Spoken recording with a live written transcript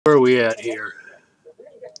Where are we at here?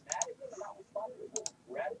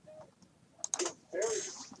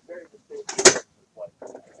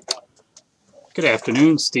 Good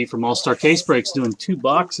afternoon, Steve from All Star Case Breaks doing 2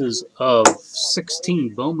 boxes of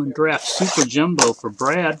 16 Bowman Draft Super Jumbo for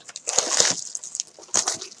Brad.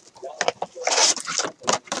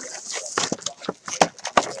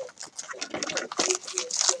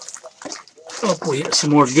 Hope we get some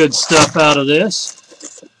more good stuff out of this.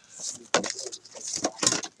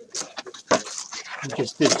 We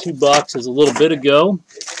just did 2 boxes a little bit ago.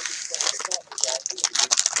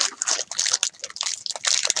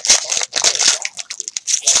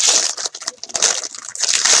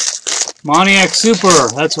 Moniac Super,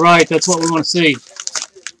 that's right, that's what we want to see.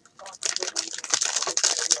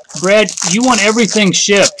 Brad, you want everything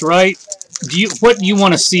shipped, right? What do you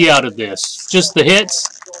want to see out of this? Just the hits?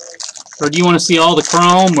 Or do you want to see all the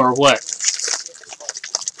chrome or what?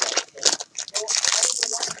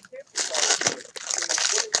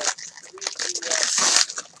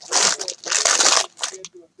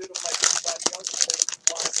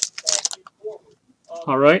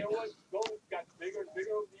 All right.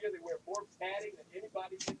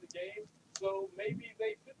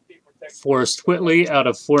 Forrest Whitley out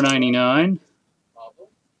of 499.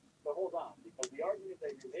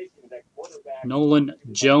 Nolan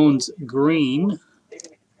Jones Green.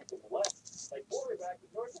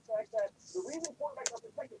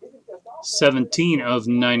 17 of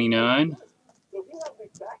 99.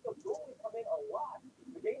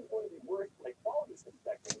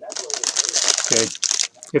 Okay.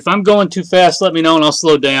 If I'm going too fast, let me know and I'll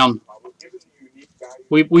slow down.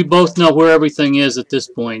 We both know where everything is at this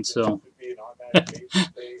point, so.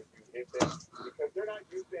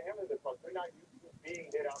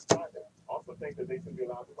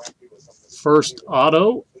 First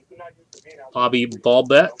auto, Bobby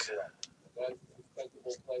Ballbeck.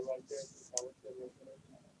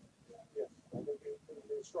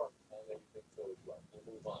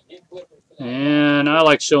 And I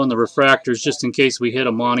like showing the refractors just in case we hit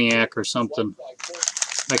a Moniac or something.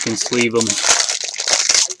 I can sleeve them.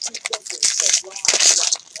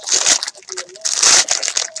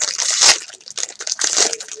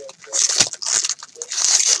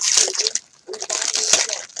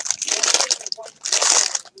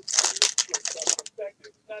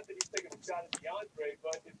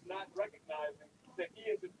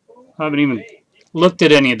 I haven't even looked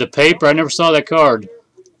at any of the paper. I never saw that card.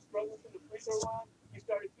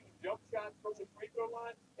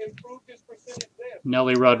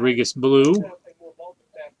 Nelly Rodriguez blue.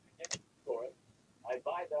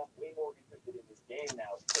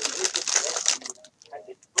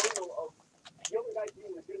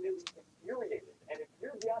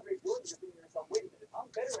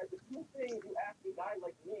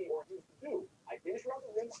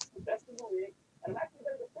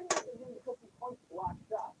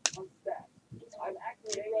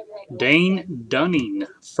 Dane Dunning,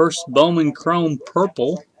 first Bowman Chrome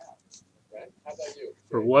purple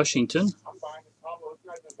for Washington.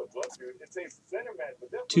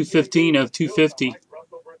 215 of 250.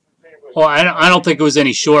 Oh, I don't think it was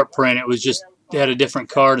any short print. It was just, they had a different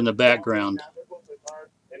card in the background.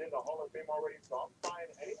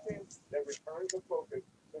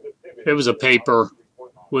 It was a paper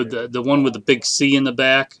with the one with the big C in the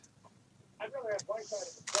back.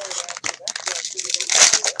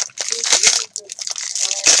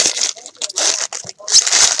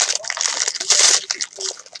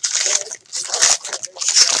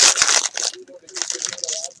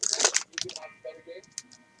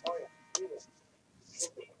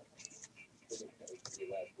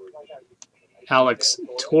 Alex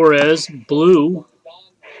Torres blue,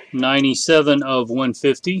 97 of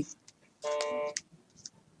 150.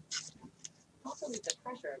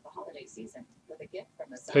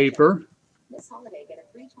 Paper.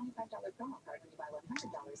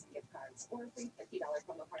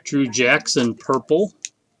 Drew Jackson purple.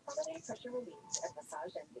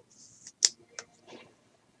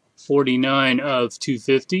 49 of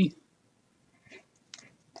 250.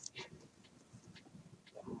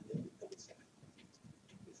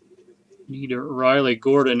 Neither Riley,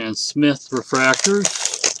 Gordon, and Smith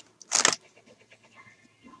refractors.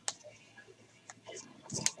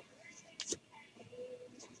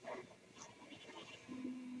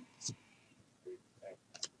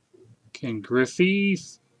 Ken Griffey,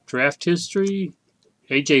 draft history.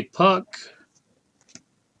 AJ Puck,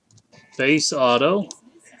 base auto.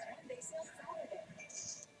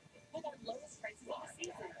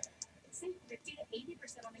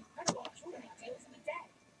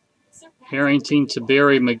 Harrington,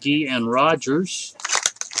 Taberry, McGee, and Rogers.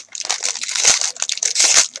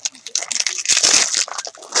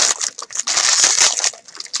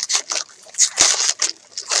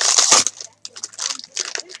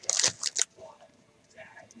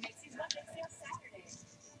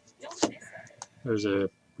 There's a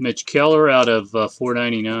Mitch Keller out of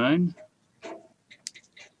 499.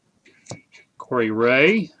 Corey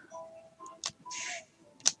Ray.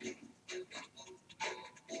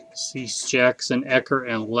 Cease, Jackson, Ecker,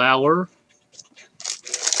 and Lauer.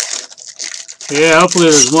 Yeah, hopefully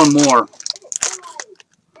there's one more.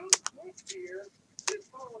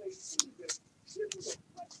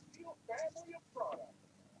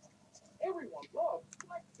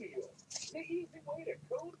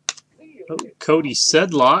 Oh, Cody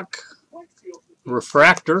Sedlock,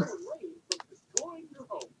 refractor.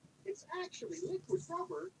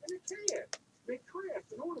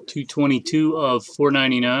 222 of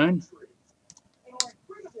 499.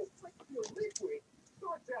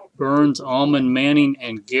 Burns, Allman, Manning,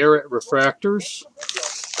 and Garrett refractors.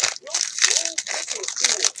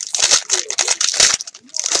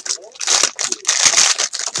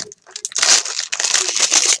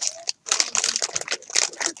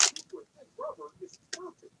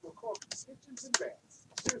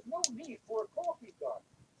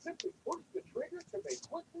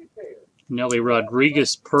 Nelly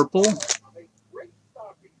Rodriguez, purple.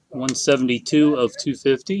 172 of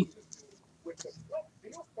 250.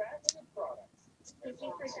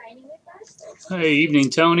 Hey, evening,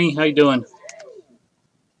 Tony. How you doing?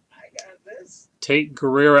 Tate,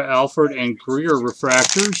 Guerrera, Alford, and Greer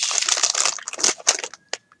refractors.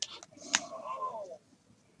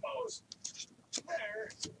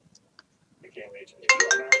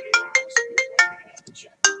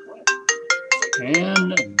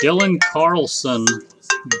 And Dylan Carlson,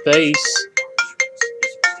 base.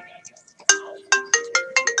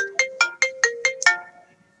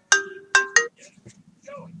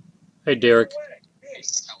 Hey, Derek.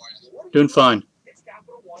 Doing fine.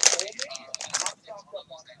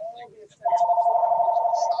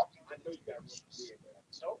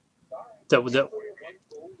 That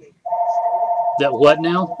what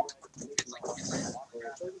now?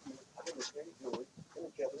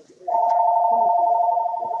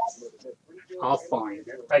 I'll find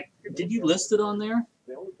it. Did you list it on there?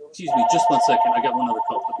 Excuse me, just 1 second. I got one other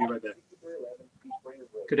call. I'll be right back.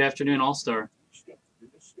 Good afternoon, All-Star.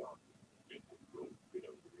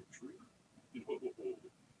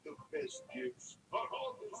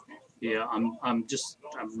 Yeah, I'm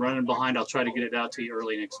running behind. I'll try to get it out to you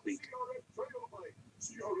early next week.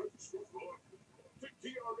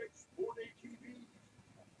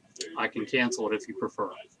 I can cancel it if you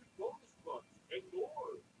prefer.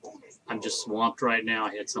 I'm just swamped right now.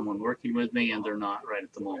 I had someone working with me, and they're not right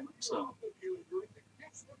at the moment. So.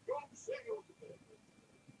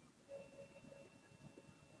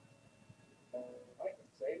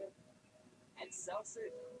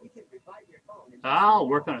 I'll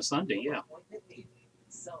work on a Sunday, yeah.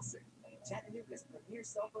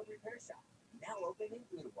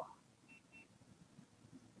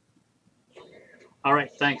 All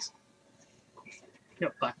right, thanks.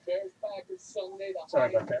 Yep, bye.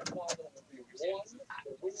 Sorry about that.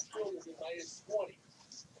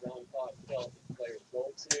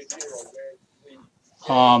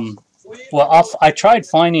 Well, I tried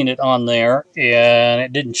finding it on there, and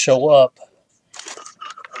it didn't show up.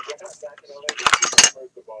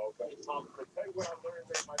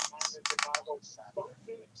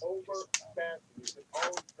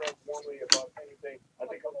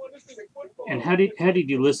 And how did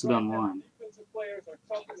you list it online?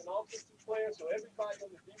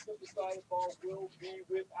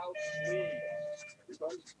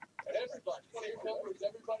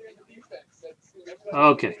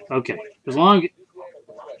 Okay. As long as,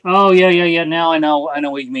 oh yeah. Now I know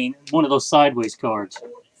what you mean. One of those sideways cards.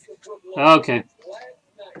 Okay.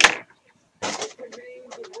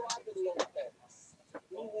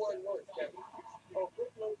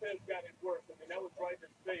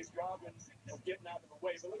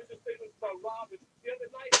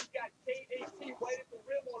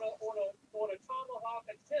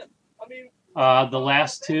 The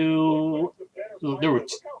last two, there were.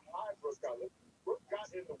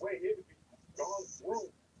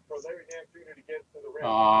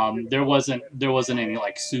 There wasn't any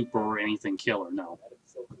like super or anything killer. No.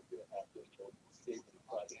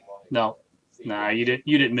 No. Nah, you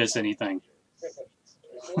didn't miss anything.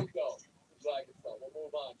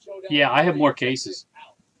 Yeah, I have more cases.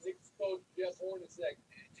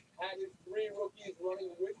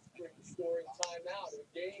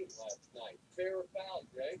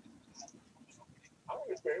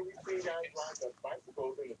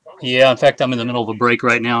 Yeah, in fact, I'm in the middle of a break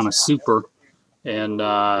right now on a super, and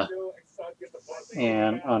on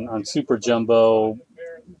Super Jumbo,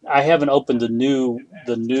 I haven't opened a new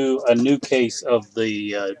case of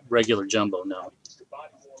the regular Jumbo. No.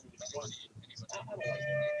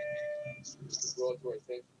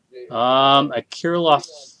 A Kirilov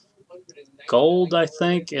gold, I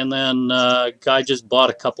think, and then guy just bought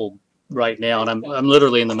a couple right now, and I'm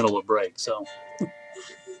literally in the middle of a break, so.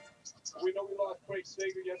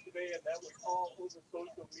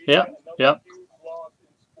 Yeah, yeah,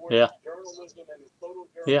 yeah,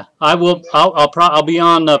 yeah. I'll be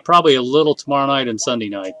on probably a little tomorrow night and Sunday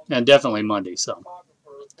night, and definitely Monday. So,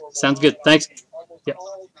 sounds good. Thanks. Yeah.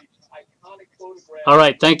 All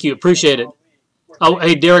right. Thank you. Appreciate it. Oh,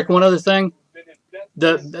 hey, Derek. One other thing.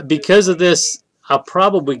 Because of this, I'll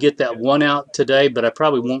probably get that one out today, but I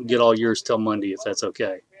probably won't get all yours till Monday if that's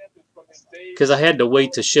okay. Because I had to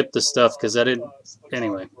wait to ship the stuff because I didn't.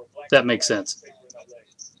 Anyway, that makes sense.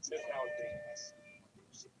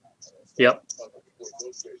 Yep.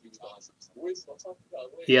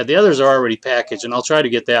 Yeah, the others are already packaged, and I'll try to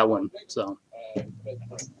get that one. So,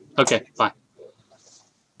 okay, bye.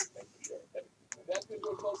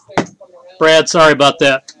 Brad, sorry about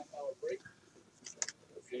that.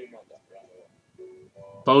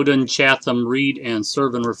 Bowden, Chatham, Reed, and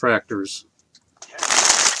Servin Refractors.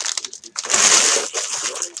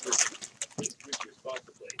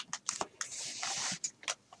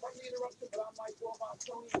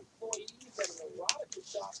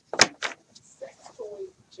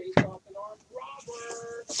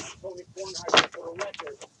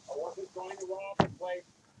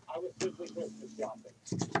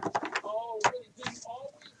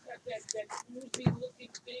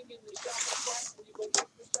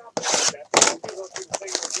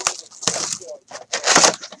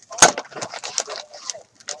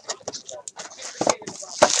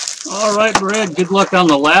 All right, Brad, good luck on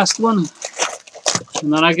the last one.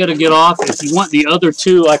 And then I got to get off. If you want the other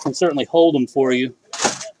two, I can certainly hold them for you.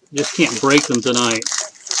 Just can't break them tonight.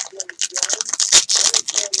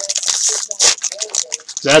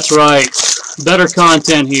 That's right. Better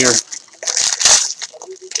content here.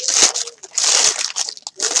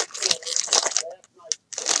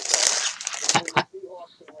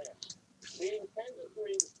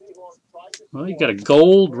 Well, you got a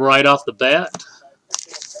gold right off the bat.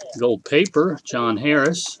 Gold paper, John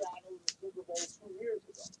Harris.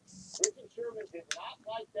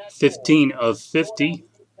 15 of 50.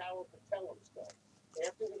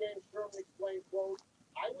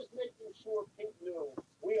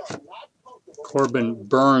 Corbin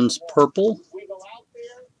Burns purple.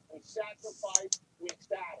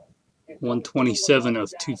 127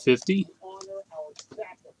 of 250.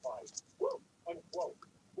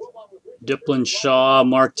 Diplin, Shaw,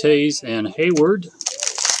 Martes, and Hayward.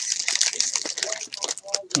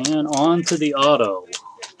 And on to the auto.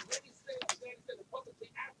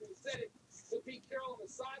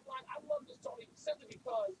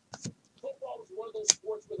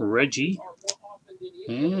 Reggie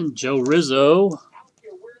and Joe Rizzo.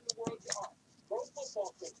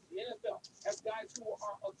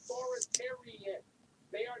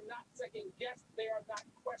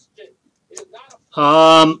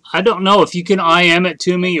 I don't know if you can IM it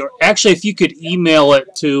to me, or actually if you could email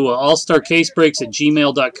it to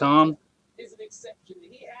allstarcasebreaks@gmail.com.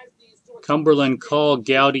 Cumberland, Call,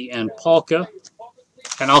 Gowdy, and Polka.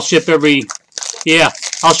 And I'll ship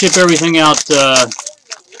I'll ship everything out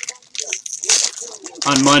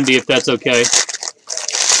on Monday if that's okay.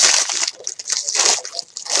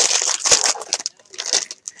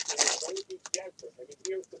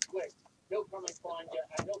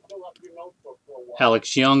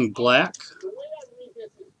 Alex Young, black.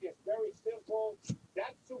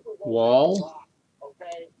 Wall.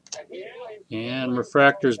 And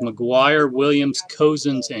refractors McGuire, Williams,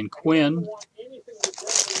 Cozens, and Quinn.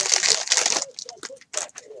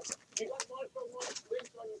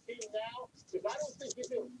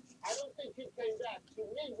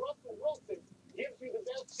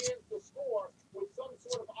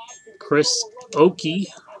 Chris Oakey.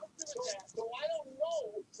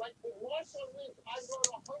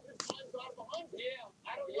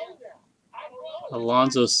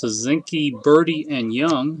 Alonzo Sazinski, Birdie, and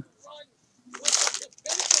Young.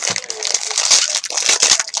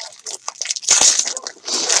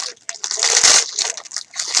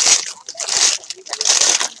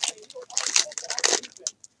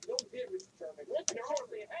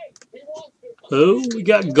 Oh, we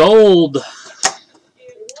got gold.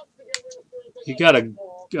 You got a...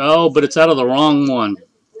 Oh, but it's out of the wrong one.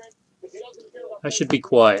 I should be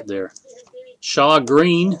quiet there. Shaw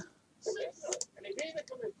Green.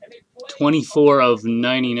 24 of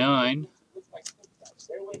 99.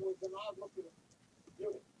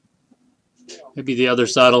 Maybe the other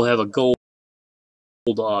side will have a gold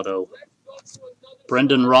auto.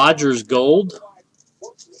 Brendan Rodgers gold.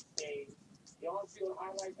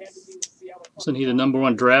 Wasn't he the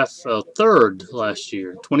 #1 draft third last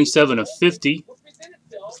year? 27 of 50.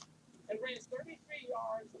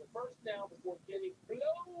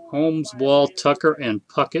 Holmes, Wall, Tucker, and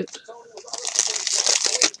Puckett.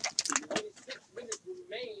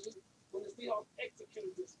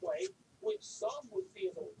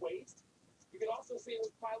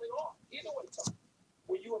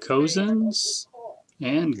 Cousins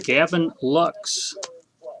and Gavin Lux.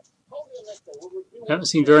 Haven't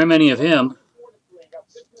seen very many of him.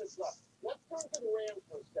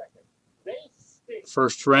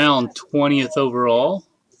 First round, 20th overall.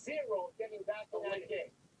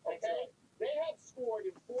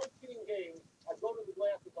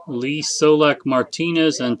 Lee, Solak,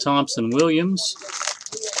 Martinez, and Thompson Williams.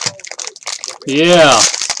 Yeah.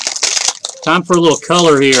 Time for a little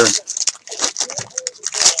color here.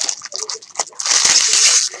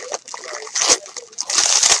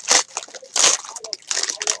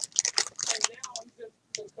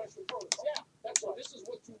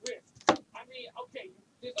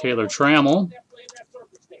 Taylor Trammell.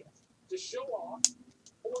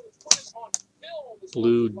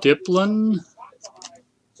 Blue Diplin.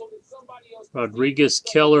 Rodriguez,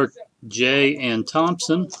 Keller, Jay, and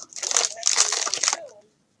Thompson.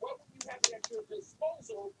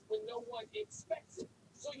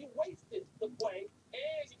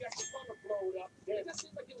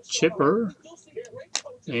 Chipper.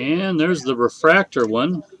 And there's the refractor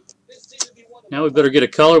one. Now we better get a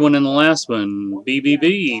color one in the last one.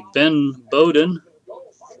 BBB, Ben Bowden.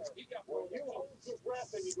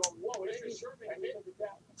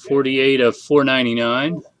 48 of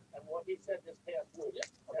 499.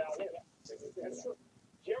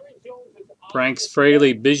 Franks,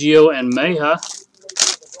 Fraley, Biggio, and Meja.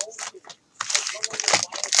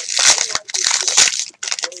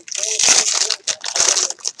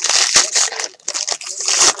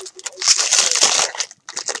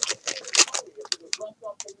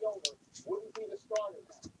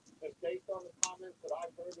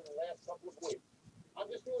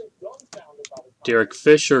 Derek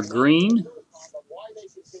Fisher, green.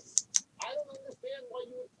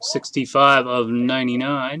 65 of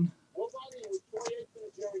 99.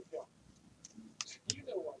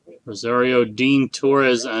 Rosario, Dean,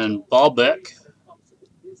 Torres, and Baalbeck.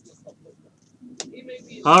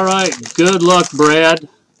 All right, good luck, Brad.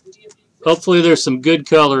 Hopefully there's some good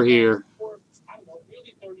color here.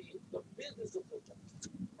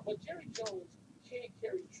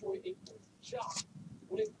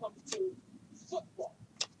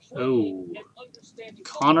 Oh,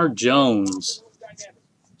 Connor Jones.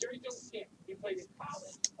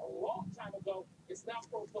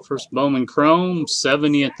 First Bowman Chrome,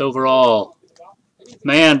 70th overall.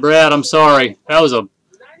 Man, Brad, I'm sorry.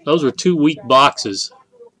 Those were two weak boxes.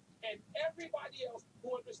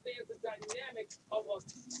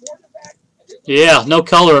 Yeah, no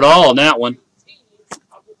color at all in that one.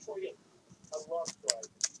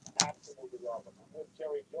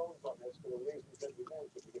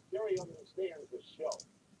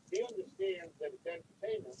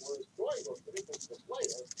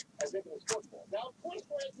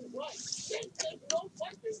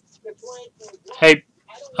 Hey,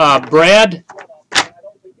 Brad,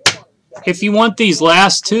 if you want these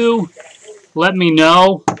last two, let me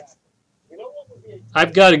know.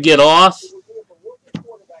 I've got to get off.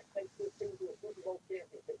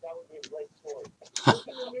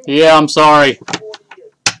 Yeah, I'm sorry.